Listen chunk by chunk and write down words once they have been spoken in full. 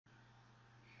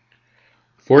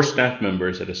4 staff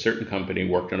members at a certain company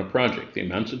worked on a project. The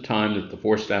amounts of time that the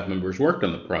 4 staff members worked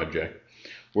on the project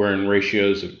were in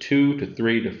ratios of 2 to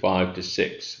 3 to 5 to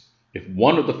 6. If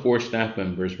one of the 4 staff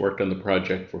members worked on the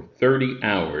project for 30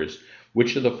 hours,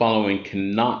 which of the following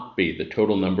cannot be the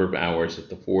total number of hours that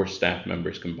the 4 staff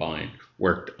members combined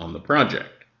worked on the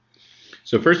project?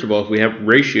 So first of all, if we have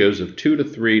ratios of 2 to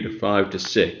 3 to 5 to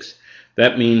 6,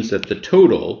 that means that the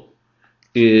total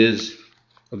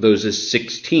of those is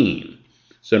 16.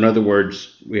 So in other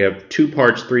words, we have 2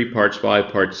 parts, 3 parts,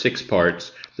 5 parts, 6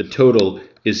 parts. The total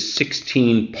is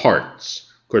 16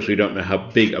 parts. Of course, we don't know how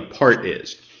big a part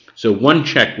is. So one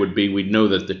check would be we'd know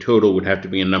that the total would have to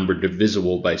be a number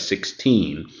divisible by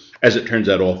 16. As it turns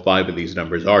out, all 5 of these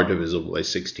numbers are divisible by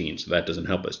 16, so that doesn't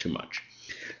help us too much.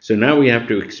 So now we have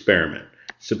to experiment.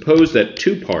 Suppose that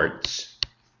 2 parts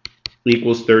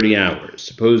equals 30 hours.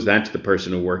 Suppose that's the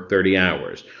person who worked 30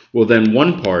 hours. Well, then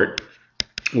 1 part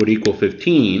would equal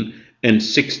 15, and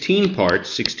 16 parts,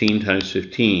 16 times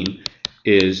 15,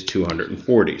 is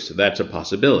 240. So that's a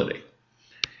possibility.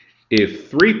 If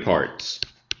 3 parts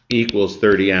equals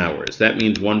 30 hours, that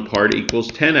means 1 part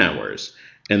equals 10 hours.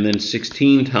 And then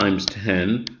 16 times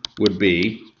 10 would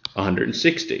be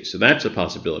 160. So that's a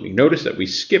possibility. Notice that we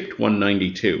skipped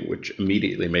 192, which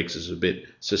immediately makes us a bit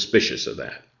suspicious of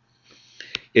that.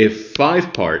 If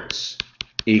 5 parts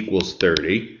equals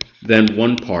 30, then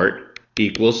 1 part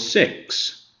equals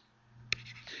 6.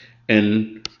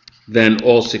 And then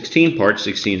all 16 parts,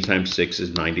 16 times 6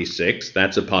 is 96.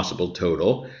 That's a possible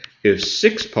total. If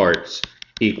 6 parts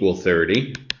equal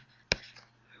 30,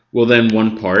 well then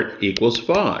 1 part equals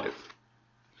 5.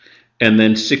 And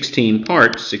then 16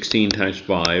 parts, 16 times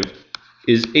 5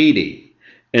 is 80.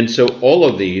 And so all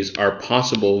of these are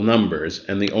possible numbers,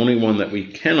 and the only one that we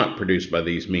cannot produce by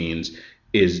these means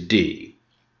is D.